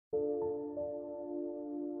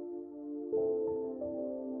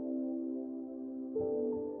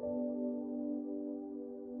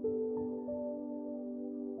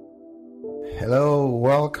Hello,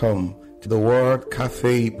 welcome to the Word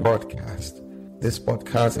Café podcast. This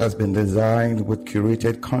podcast has been designed with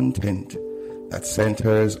curated content that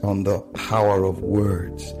centers on the power of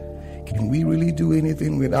words. Can we really do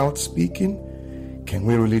anything without speaking? Can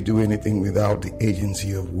we really do anything without the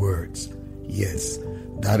agency of words? Yes,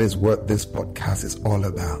 that is what this podcast is all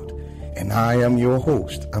about. And I am your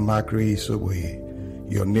host, Amakri Isoboye,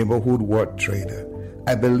 your neighborhood word trader.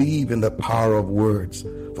 I believe in the power of words,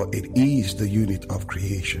 for it is the unit of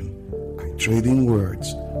creation. I trade in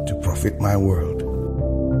words to profit my world.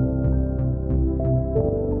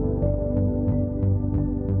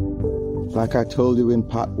 Like I told you in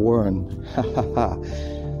part 1,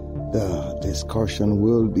 the discussion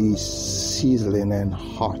will be sizzling and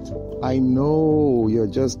hot. I know you're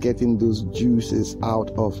just getting those juices out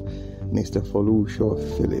of Mr. Foluso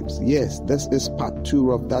Phillips. Yes, this is part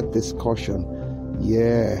 2 of that discussion.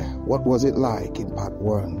 Yeah, what was it like in part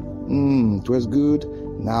 1? It was good.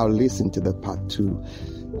 Now listen to the part 2.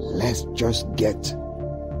 Let's just get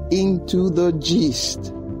into the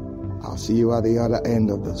gist. I'll see you at the other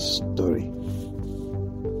end of the story.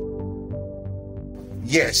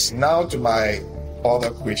 Yes, now to my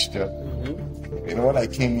other question. You know, when I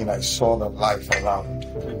came in, I saw the life around.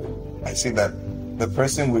 I see that the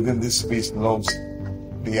person within this space loves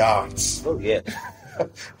the arts. Oh, yeah.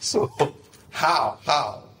 So, how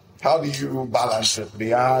do you balance it,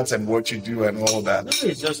 the arts and what you do and all that?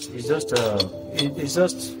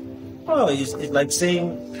 No, it's like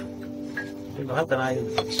saying, you know, how can I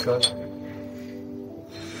describe?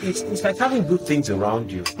 It's like having good things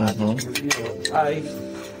around you. Mm-hmm. You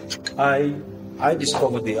know, I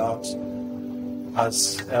discovered the arts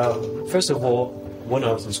as first of all, when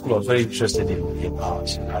I was in school, I was very interested in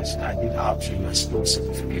art. I did art in my school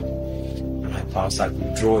certificate, and I passed. I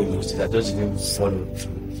could draw in those days. I just didn't follow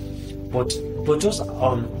through. But just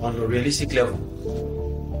on a realistic level,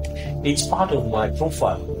 it's part of my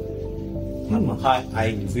profile. I'm a high-eye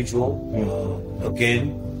individual.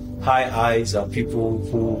 Again, high eyes are people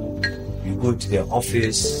who you go to their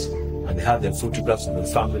office and they have their photographs of their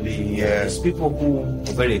family. Yeah. It's people who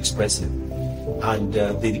are very expressive. And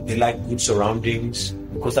they like good surroundings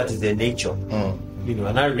because that is their nature, you know.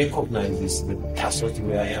 And I recognize this. That's not the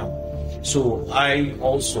way I am. So I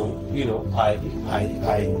also, you know, I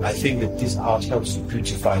think that this art helps to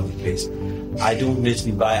beautify the place. I don't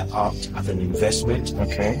necessarily buy art as an investment.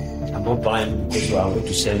 Okay. I'm not buying because I want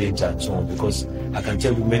to sell it and so on. Because I can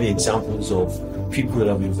tell you many examples of people that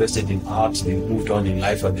have invested in art. They've moved on in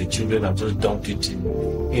life, and their children have just dumped it in,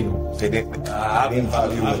 you know. They didn't value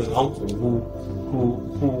I have an uncle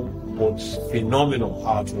who was phenomenal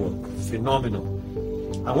artwork, phenomenal.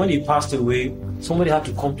 And when he passed away, somebody had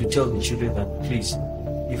to come to tell the children that, please,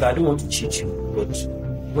 if I don't want to cheat you, but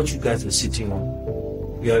what you guys are sitting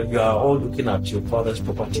on, you are all looking at your father's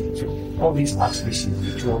property. So all these art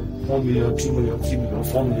pieces, between 1 million, 2 million, 3 million,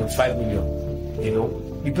 4 million, 5 million, you know,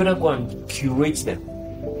 you better go and curate them.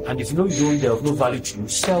 And if you know they have no value to you,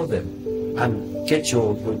 sell them and get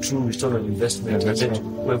your true return on investment, and then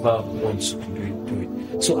whoever wants to do it.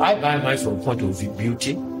 So I buy mine from a point of view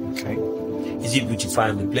beauty. Okay. Is it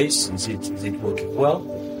beautifying the place? Is it working well?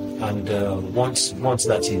 And once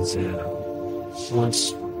that is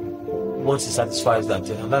once it satisfies that,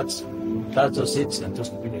 and that's just it. And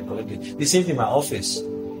just being a collective. The same thing in my office.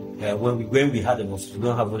 When we had an office, we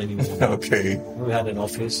don't have one anymore. Okay. When we had an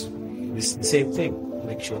office, it's the same thing.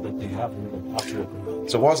 Make sure that they have artwork.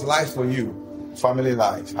 So what's life for you? Family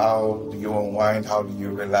life. How do you unwind? How do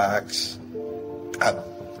you relax? And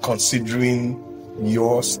considering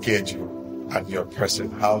your schedule and your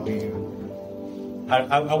person, how do you?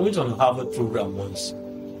 I went on a Harvard program once,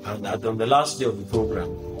 and on the last day of the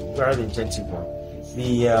program, very intensive one,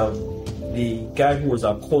 the guy who was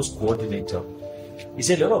our course coordinator, he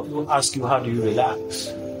said, a lot of people ask you, how do you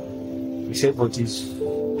relax? He said, but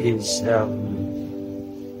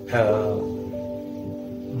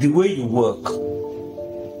the way you work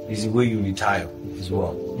is the way you retire as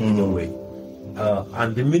well, in a way.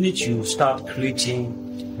 And the minute you start creating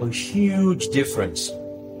a huge difference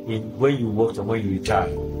in when you work and when you retire,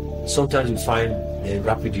 sometimes you find a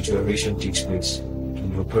rapid deterioration takes place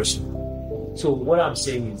in your person. So what I'm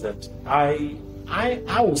saying is that I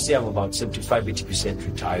would say I'm about 75-80%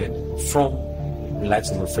 retired from the likes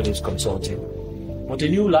of Phillips Consulting. But a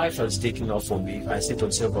new life has taken off for me. I sit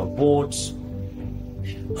on several boards,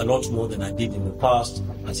 a lot more than I did in the past.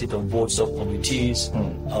 I sit on board subcommittees.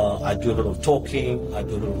 I do a lot of talking. I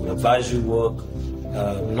do a lot of advisory work,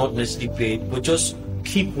 not necessarily paid, but just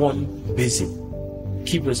keep one busy,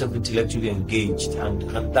 keep yourself intellectually engaged, and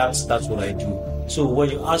that's what I do. So when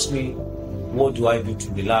you ask me, what do I do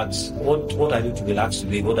to relax? What I do to relax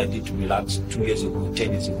today, what I did to relax 2 years ago,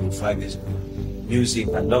 10 years ago, 5 years ago. Music,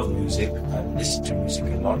 I love music. I listen to music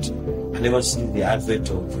a lot. I never seen the advent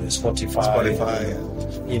of Spotify.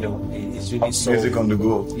 You know, it's really so... Music on the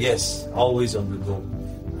go. Yes, always on the go.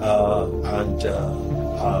 And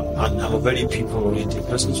I'm a very people-oriented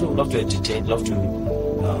person, so I love to entertain, love to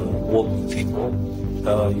work with people.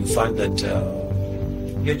 You find that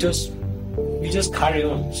you just carry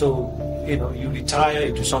on. So, you know, you retire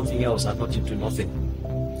into something else and not into nothing.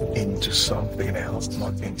 Into something else,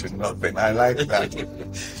 not into nothing. I like that.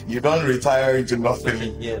 You don't retire into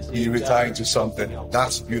nothing. Yes, you retire into something.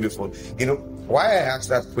 That's beautiful. You know, why I asked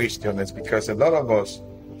that question is because a lot of us,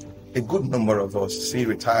 a good number of us, see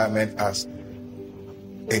retirement as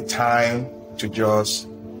a time to just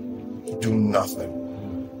do nothing.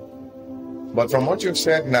 But from what you've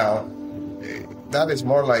said now, that is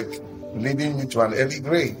more like leading you to an early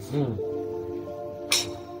grave.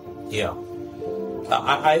 Yeah.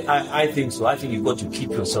 I think so. I think you've got to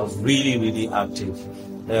keep yourself really, really active.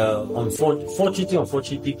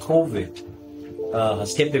 Unfortunately, COVID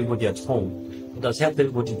has kept everybody at home. It has helped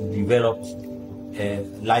everybody to develop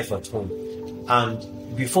life at home. And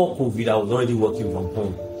before COVID, I was already working from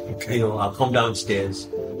home. Okay. You know, I come downstairs,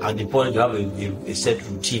 and important to have a set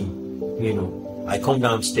routine. You know, I come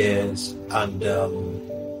downstairs, and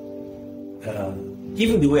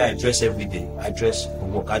even the way I dress every day, I dress for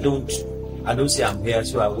work. I don't say I'm here,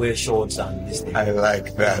 so I wear shorts and this thing. I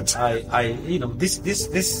like that. You know, this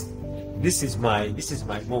is my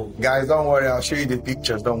mode. Guys, don't worry. I'll show you the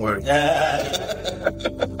pictures. Don't worry.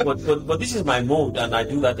 But this is my mode, and I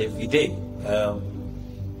do that every day.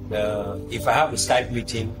 If I have a Skype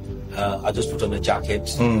meeting, I just put on a jacket,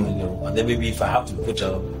 you know, and then maybe if I have to put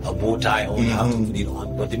a bow tie on, I have to put it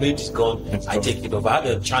on. But the minute it's gone, I take it off. I had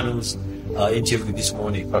a channels interview this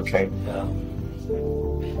morning. Okay.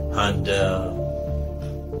 And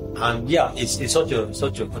yeah, it's such a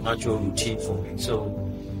natural routine for me. So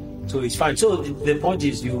it's fine. So the point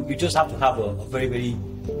is, you just have to have a very, very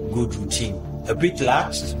good routine. A bit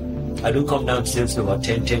lax. I don't come downstairs till about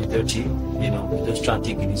 10:30. You know, just try and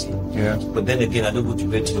take it easy. Yeah. But then again, I don't go to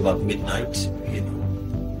bed till about midnight. You know,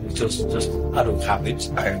 it's just out of habit.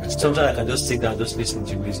 I understand. Sometimes I can just sit down, just listen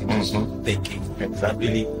to music, just thinking. Exactly.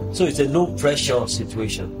 Really. So it's a no pressure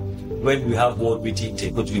situation. When we have board meeting,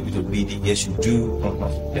 take go to a bit of reading. Yes, you do.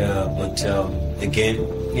 But again,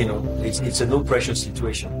 you know, it's a no pressure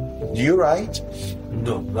situation. Do you write?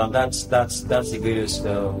 No, and that's the greatest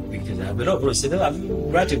weakness I have. A lot of people say, "I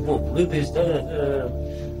write a book."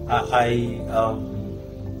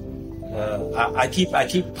 I keep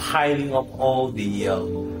piling up all the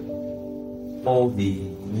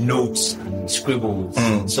notes and scribbles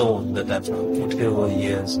and so on that I've put here over the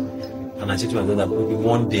years. And I said to myself that maybe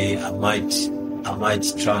one day I might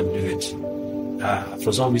try and do it.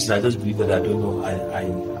 For some reason, I just believe that I don't know. I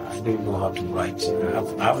don't know how to write.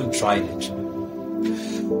 I haven't tried it.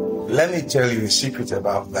 Let me tell you a secret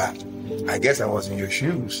about that. I guess I was in your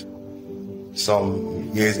shoes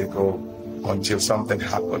some years ago until something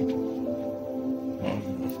happened.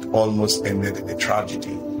 Almost ended in a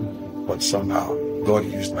tragedy, but somehow God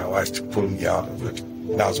used my wife to pull me out of it.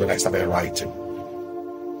 That was when I started writing.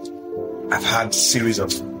 I've had series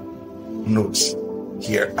of notes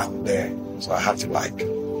here and there, so I had to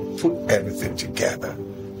put everything together.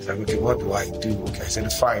 So okay, what do I do? Okay, I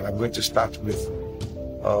said, fine, I'm going to start with,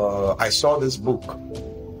 I saw this book,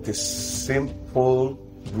 The Simple,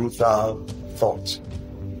 Brutal Thought.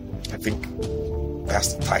 I think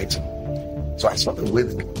that's the title. So I saw the way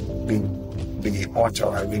the author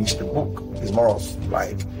arranged the book. It's more of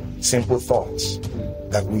like simple thoughts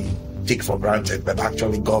that we take for granted, but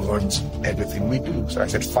actually governs everything we do. So I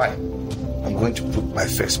said, fine, I'm going to put my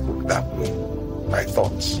first book that way, my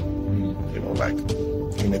thoughts, you know, like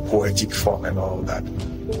in a poetic form and all that.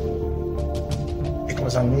 It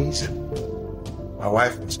was amazing. My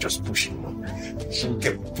wife was just pushing me. She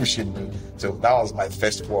kept pushing me. So that was my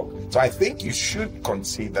first work. So I think you should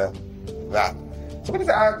consider that. Somebody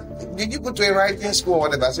said, did you go to a writing school or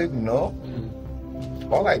whatever? I said, no.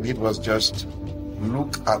 All I did was just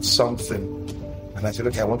look at something and I said,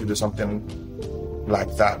 okay, I want to do something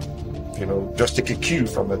like that. You know, just take a cue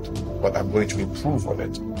from it, but I'm going to improve on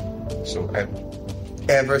it. So, and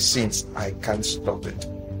ever since, I can't stop it.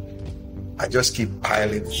 I just keep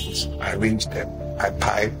piling things. I arrange them. I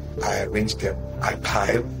pile. I arrange them. I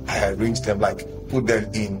pile. I arrange them, like put them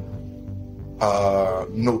in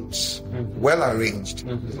notes, well arranged.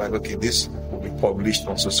 It's like, okay, this will be published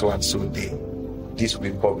on so and so day. This will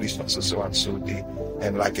be published on so and so day.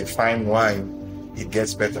 And like a fine wine, it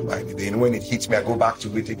gets better by the day. And when it hits me, I go back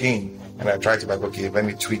to it again. And I try to like, okay, let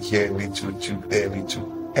me tweak here a little, tweak there a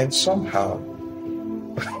little. And somehow,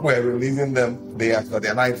 we're releasing them day after day.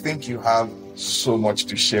 And I think you have so much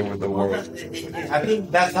to share with the world. I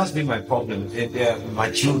think that's been my problem.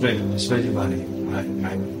 My children, especially my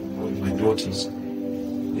daughters,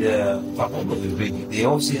 they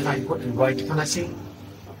all say, "How you got to write?" And I say,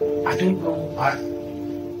 "I don't know. I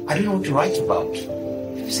don't know what to write about."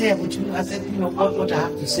 If you say, I said, what I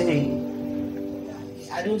have to say,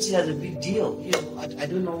 I don't see it as a big deal. I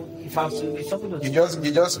don't know if I have to be talking about. You just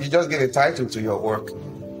get a title to your work.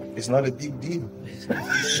 It's not a big deal.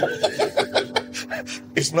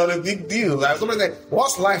 It's not a big deal. Like somebody said,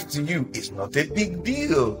 "What's life to you?" It's not a big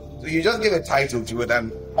deal. So you just give a title to it,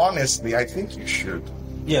 and honestly, I think you should.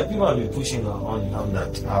 Yeah, people have been pushing on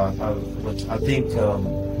that, but I think I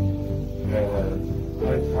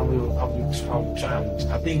will try.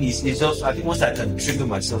 I think it's just. I think once I can trigger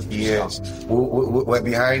myself. Yes, we're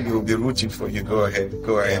behind you. We'll be rooting for you. Go ahead.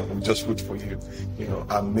 We'll just root for you.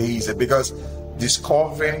 Amazing, because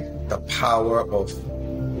discovering the power of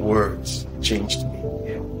words changed me.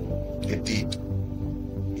 Yeah, it did.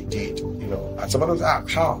 And some of us ask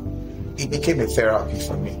how. It became a therapy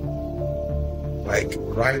for me. Like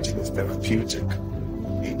writing is therapeutic.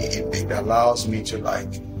 It allows me to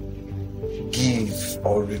like give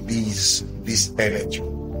or release this energy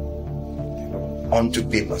onto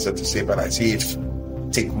paper, so to say. But I see it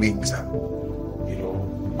take wings and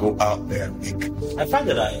go out there and make. I find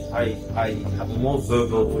that I am a more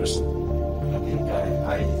verbal person. I think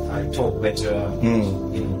I talk better.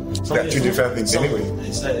 They're two different things anyway.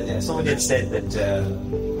 Somebody had said that,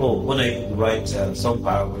 when I write some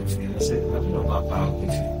biography, and I said, I don't know about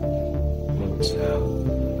biography,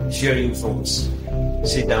 but sharing thoughts,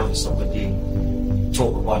 sit down with somebody,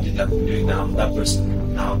 talk about it like we're doing now, that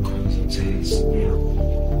person now comes and says, let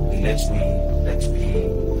me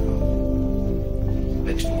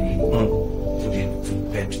put it to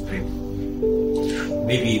pen to paper.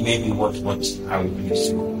 Maybe what I would do is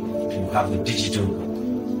to have a digital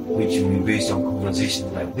book, which will be based on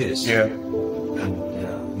conversations like this. Yeah.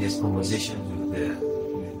 And there's conversations with the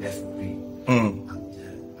FP,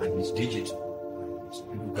 and it's digital.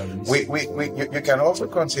 You can also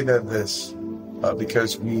consider this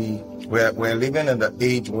because we're living in the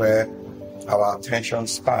age where our attention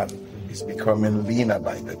span is becoming leaner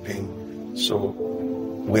by the day. So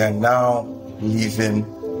we are now leaving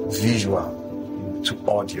visual to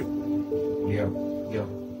audio. Yeah.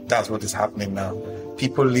 That's what is happening now.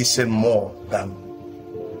 People listen more than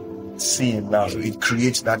seeing now. So it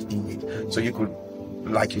creates that image. So you could,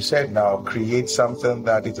 like you said now, create something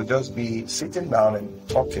that it will just be sitting down and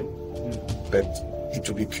talking, but it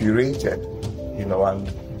will be curated,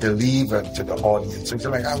 and delivered to the audience. So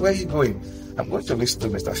you're like, where are you going? I'm going to listen to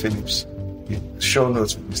Mr. Phillips. Show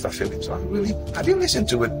notes with Mr. Phillips. Really? Have you listened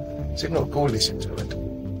to it? Say, no, go listen to it.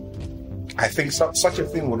 I think such a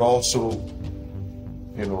thing would also,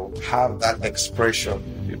 have that expression.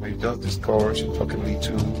 You just discourage, you talk a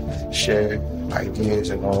little, share ideas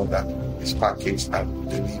and all that is packaged and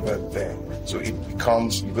delivered there. So it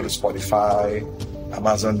becomes, you go to Spotify,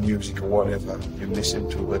 Amazon Music or whatever, you listen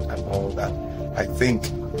to it and all that. I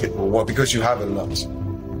think it will work because you have a lot.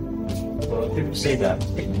 Well, people say that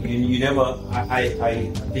you never. I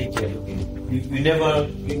think you never.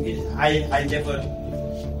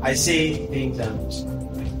 I say things and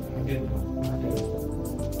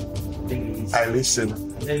I listen.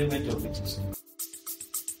 An element of it is.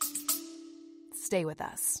 Stay with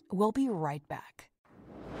us. We'll be right back.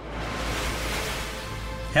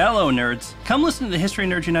 Hello, nerds. Come listen to the History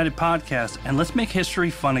Nerds United podcast and let's make history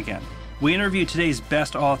fun again. We interview today's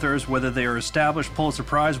best authors, whether they are established Pulitzer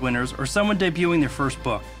Prize winners or someone debuting their first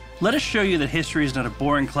book. Let us show you that history is not a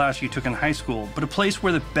boring class you took in high school, but a place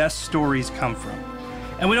where the best stories come from.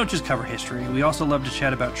 And we don't just cover history, we also love to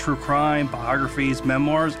chat about true crime, biographies,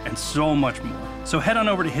 memoirs, and so much more. So head on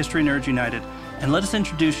over to History Nerds United and let us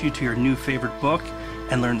introduce you to your new favorite book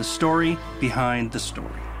and learn the story behind the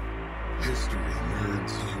story. History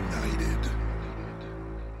Nerds United.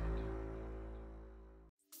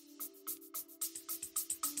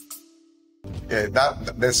 Yeah,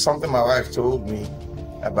 there's something my wife told me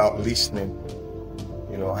about listening.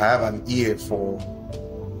 I have an ear for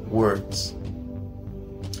words.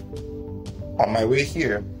 On my way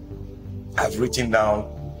here, I've written down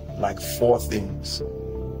like 4 things.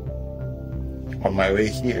 On my way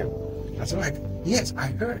here, I was like, yes, I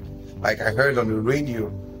heard. Like I heard on the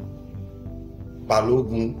radio,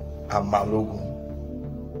 Balogun and Malogun.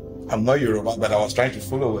 I'm not Yoruba, but I was trying to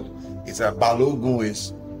follow it. It's a Balogun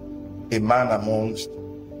is a man amongst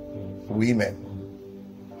women.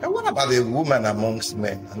 And what about a woman amongst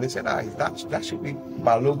men? And they said, that should be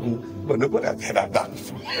Balogun. But nobody had heard of that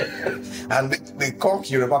before. And they call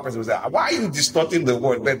Yoruba person and say, why are you distorting the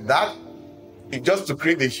word? But that, it just to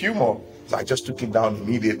create the humor. So I just took it down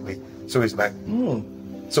immediately. So it's like,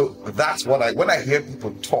 So that's what when I hear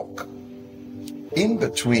people talk, in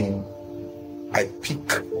between, I pick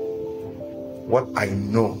what I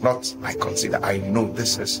know, not I consider, I know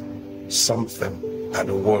this is something that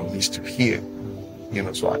the world needs to hear.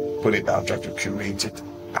 So I put it down, try to curate it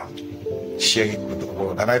and share it with the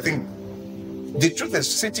world. And I think the truth is,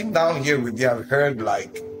 sitting down here with you, I've heard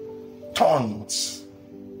like tons,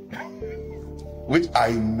 which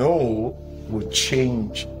I know will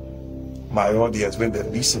change my audience when they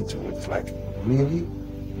listen to it. It's like, really?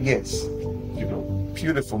 Yes.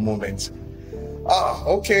 Beautiful moments.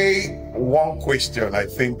 Okay. One question, I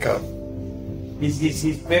think. It's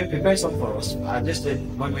prepare something for us. I just said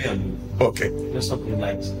one way on you. Okay. Just something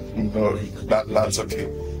like. No, that's okay.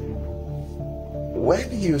 Where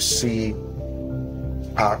do you see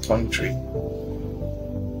our country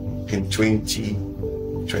in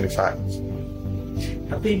 2025?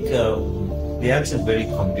 I think the answer is very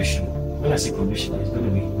conditional. When I say conditional, it's going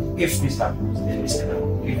to be if this happens, then this can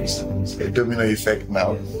happen. If this happens, a domino effect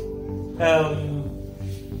now.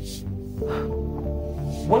 Yes.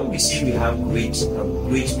 When we say we have great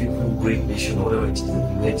people, great nation, or whatever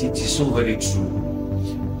it is so very true.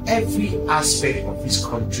 Every aspect of this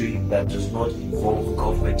country that does not involve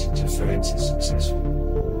government interference is successful.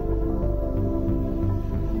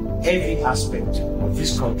 Every aspect of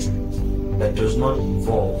this country that does not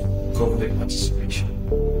involve government participation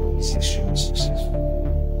is extremely successful.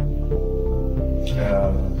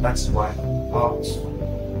 That's why art,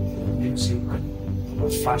 music,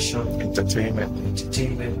 fashion, entertainment,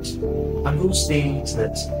 and those things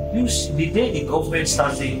that the day the government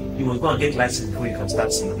starts saying you must go and get license before you can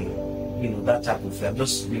start singing, that type of thing. I'm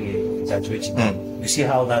just being exaggerating. You see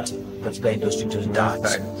how that particular industry just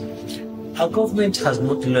dies. Our government has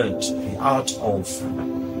not learned the art of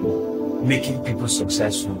making people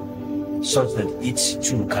successful such that it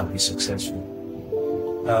too can be successful.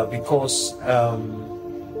 Because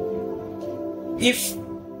if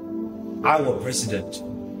I were president,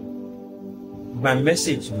 my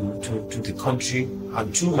message to the country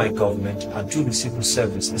and to my government and to the civil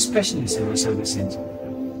service, especially the civil service, is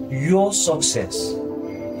your success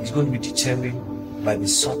is going to be determined by the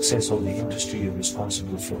success of the industry you're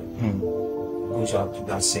responsible for. Goes out to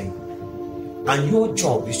that saying. And your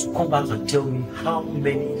job is to come back and tell me how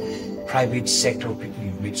many private sector people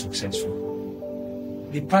you've made successful.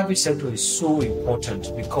 The private sector is so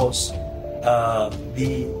important because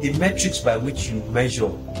the metrics by which you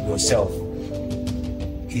measure yourself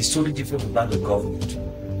is totally different from that of the government.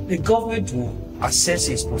 The government will assess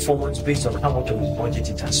its performance based on how much of its budget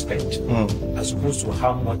it has spent, as opposed to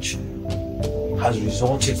how much has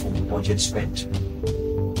resulted from the budget spent.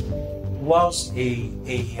 Whilst a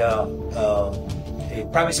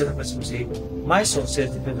private sector person will say, my success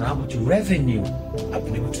depends on how much revenue I've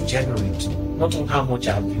been able to generate, not on how much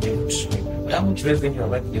I've been able to spend, but how much revenue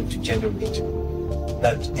have I been able to generate.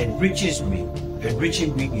 That enriches me,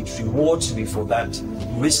 it rewards me for that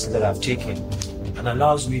risk that I've taken and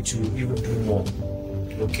allows me to even do more.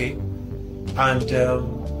 Okay? And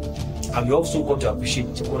we also got to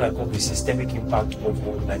appreciate what I call the systemic impact of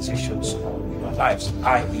organizations on your lives,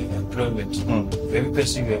 i.e. employment. For every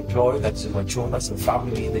person you employ that's mature, that's a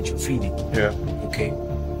family that you're feeding. Yeah. Okay?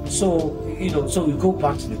 So, so we go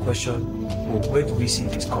back to the question, where do we see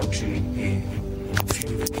this country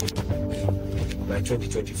by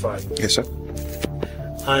 2025? Yes, sir.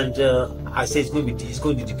 And I say it's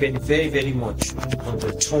going to depend very, very much on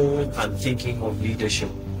the tone and thinking of leadership.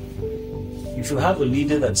 If you have a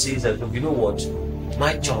leader that says that, look, you know what,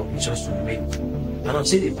 my job is just to make, and I'm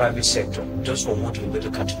saying the private sector, just for want of a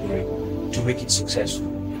better category, to make it successful.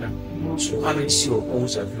 So how many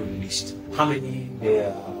COOs have you released? How many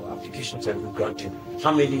applications have you granted?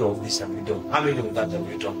 How many of this have you done? How many of that have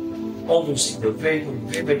you done? All those things are very,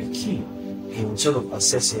 very, very key in sort of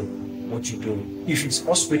assessing what you do. If it's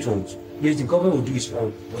hospitals, yes, the government will do its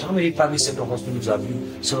own, but how many private sector hospitals have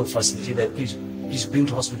you sort of facilitated that please build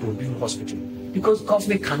hospital? Because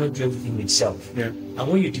government cannot do everything itself. Yeah. And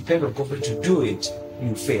when you depend on government to do it,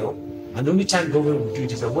 you fail. And the only time government will do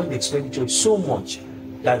it is that when the expenditure is so much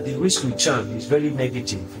that the risk return is very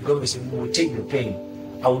negative. The government says, we will take the pain.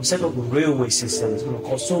 I will set up a railway system, it's going to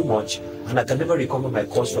cost so much, and I can never recover my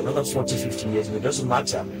cost for another 40, 50 years, but it doesn't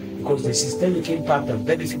matter, because the systemic impact and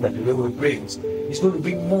benefit that the railway brings is going to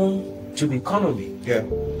bring more to the economy,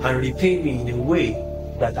 and repay me in a way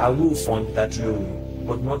that I will fund that railway,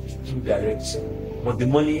 but not through direct but the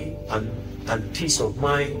money and peace of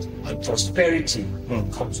mind and prosperity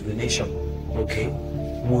comes to the nation, okay,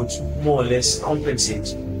 would more or less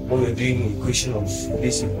compensate what we're doing in equation of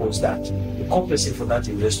this equals that. You compensate for that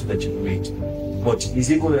investment that you made. But is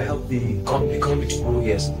it going to help the economy to grow?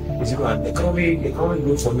 Yes. Is it going to, economic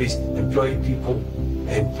growth for me is employing people,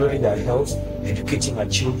 employing their health, educating our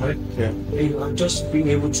children, and just being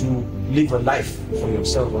able to live a life for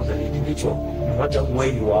yourself as an individual, no matter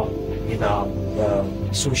where you are in our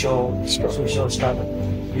social strata,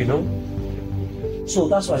 you know. So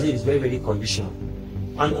that's why I say it's very, very conditional.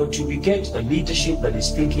 And until we get a leadership that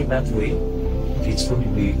is thinking that way, it's going to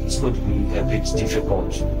be a bit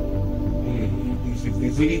difficult.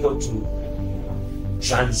 We've really got to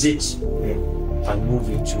transit and move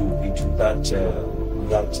into that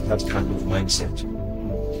kind of mindset.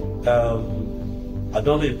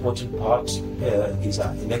 Another important part is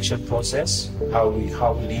our election process, how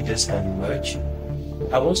leaders can emerge.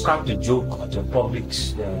 I once cracked a joke at a public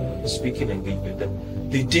speaking engagement that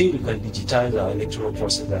the day we can digitize our electoral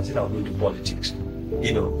process, I said I'll go to politics,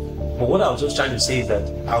 you know. But what I was just trying to say is that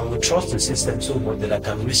I will trust the system so much that I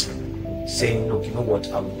can risk saying, look, you know what,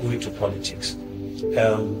 I will go into politics.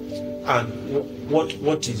 And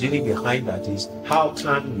what is really behind that is how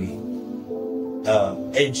can we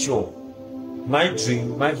ensure. My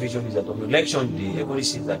dream, my vision is that on election day, everybody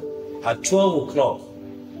sees that at 12 o'clock,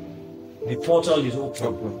 the portal is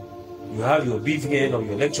open. You have your BVN or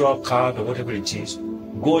your electoral card or whatever it is.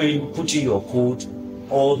 Go in, put in your code,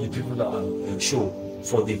 all the people that are show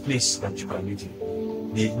for the place that you can live in.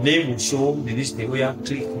 The name will show, the list, the way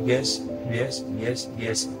click yes,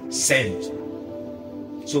 send.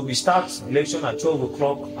 So we start election at 12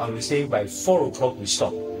 o'clock and we say by 4 o'clock we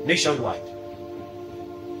stop, nationwide.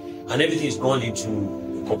 And everything is gone into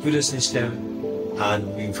the computer system,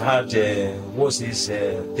 and we've had what's this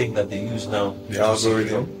thing that they use now? The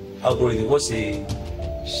algorithm.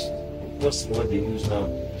 What's what they use now?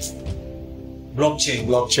 Blockchain.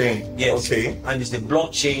 Yes. Okay. And it's the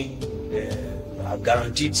blockchain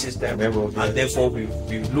guaranteed system, and therefore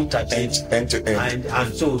we've looked at it end to end,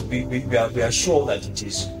 and so we are sure that it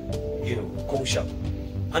is, you know, kosher.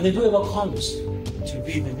 And then whoever comes to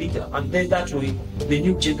be the leader, and then that way the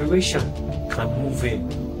new generation can move in,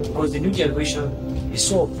 because the new generation is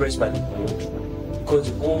so oppressed by the old,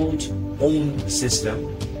 because the old own the system.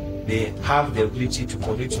 They have the ability to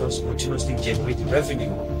continuously generate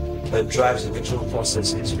revenue that drives the electoral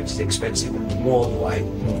processes, which is expensive worldwide.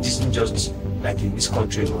 It isn't just like in this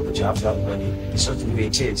country, you know, that you have to have money. It's not the way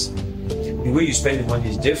it is. The way you spend the money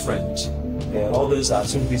is different. Others are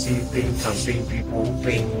so busy paying campaign people,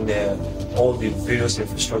 paying all the various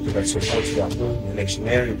infrastructure that supports their own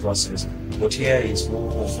electioneering process. But here it's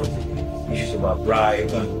more of the issues about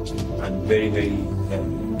bribe and very, very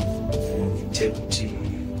integrity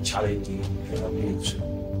challenging abuse.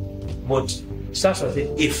 But starts with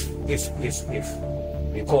if,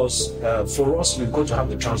 because for us we've got to have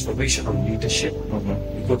the transformation of leadership.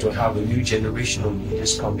 We've got to have a new generation of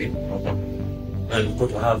leaders coming, and we've got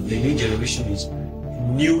to have the new generation is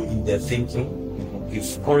new in their thinking.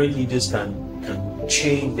 If current leaders can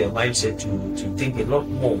change their mindset to think a lot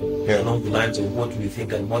more along the lines of what we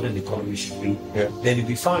think a modern economy should be, then it'll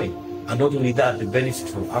be fine. And not only that, the benefit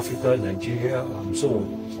from Africa, Nigeria, and so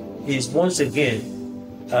on, is once again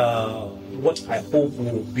what I hope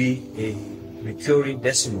will be a recurring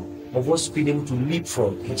decimal of what's been able to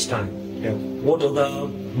leapfrog each time. What other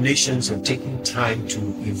nations have taken time to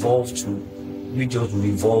evolve to, we just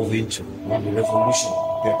revolve into the revolution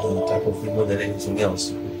type of thing more than anything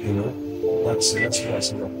else. You know, that's what I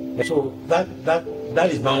see. So that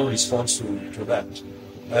is my own response to that.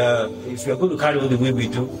 If we are going to carry on the way we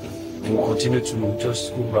do, we will continue to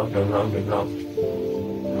just go round and round and round.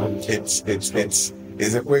 And it's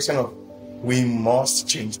a question of we must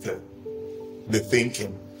change the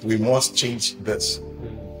thinking. We must change this.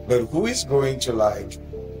 But who is going to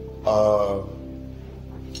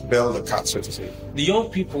bail the cat, so to say? The young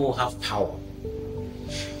people have power.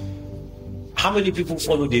 How many people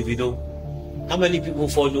follow Davido? How many people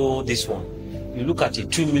follow this one? You look at it,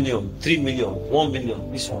 2 million, 3 million, 1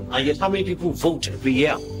 million, this one. And yet how many people vote every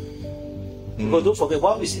year? Because don't forget,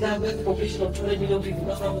 while we see that we have a population of 200 million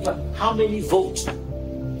people, how many vote?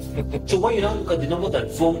 So when you now look at the number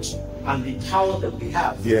that vote and the power that we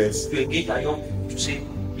have to engage our young people to say,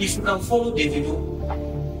 if you can follow Davido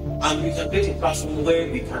and we can create a platform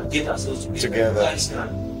where we can get ourselves together.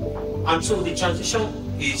 And so the transition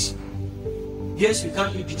is, yes, we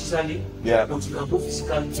can't do it digitally, but we can go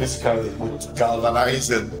physically.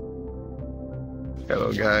 Galvanizing.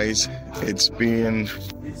 Hello guys, it's been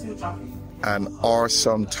an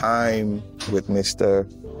awesome time with Mr.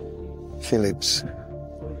 Phillips.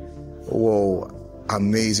 Whoa,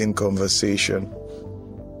 amazing conversation.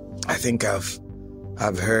 I think I've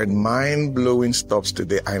heard mind-blowing stuff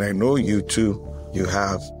today, and I know you too. You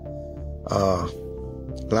have.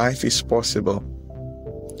 Life is possible.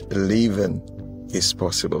 Living is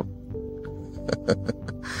possible.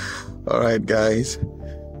 All right, guys.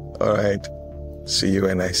 All right. See you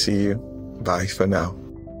when I see you. Bye for now.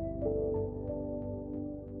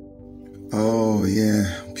 Oh,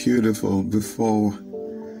 yeah. Beautiful. Before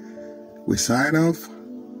we sign off,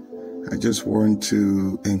 I just want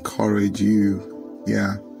to encourage you.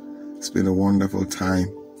 Yeah, it's been a wonderful time.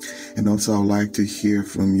 And also, I'd like to hear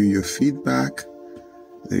from you, your feedback.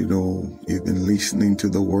 You know, you've been listening to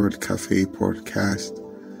the Word Café podcast.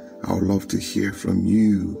 I would love to hear from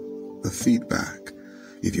you, the feedback.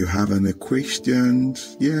 If you have any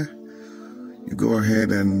questions, you go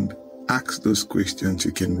ahead and ask those questions.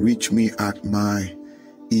 You can reach me at my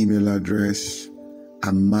email address,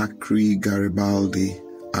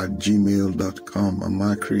 amacrigaribaldi@gmail.com.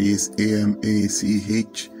 Amacri is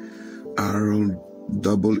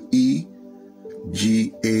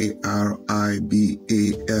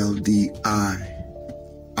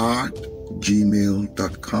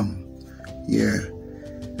Yeah,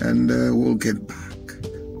 and we'll get back.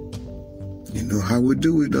 You know how we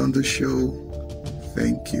do it on the show.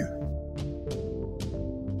 Thank you.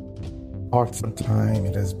 Awesome time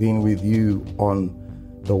it has been with you on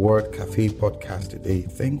the Word Café podcast today.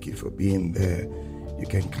 Thank you for being there. You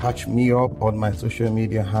can catch me up on my social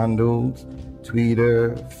media handles,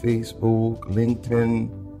 Twitter, Facebook, LinkedIn,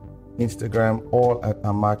 Instagram, all at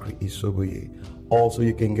Amakri Isobuye. Also,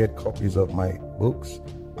 you can get copies of my books,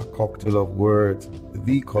 A Cocktail of Words,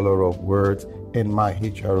 The Color of Words, and my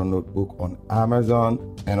HRO notebook on Amazon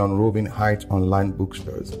and on Robin Heights online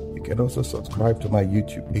bookstores. You can also subscribe to my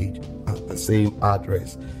YouTube page at the same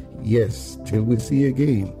address. Yes, till we see you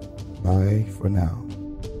again. Bye for now.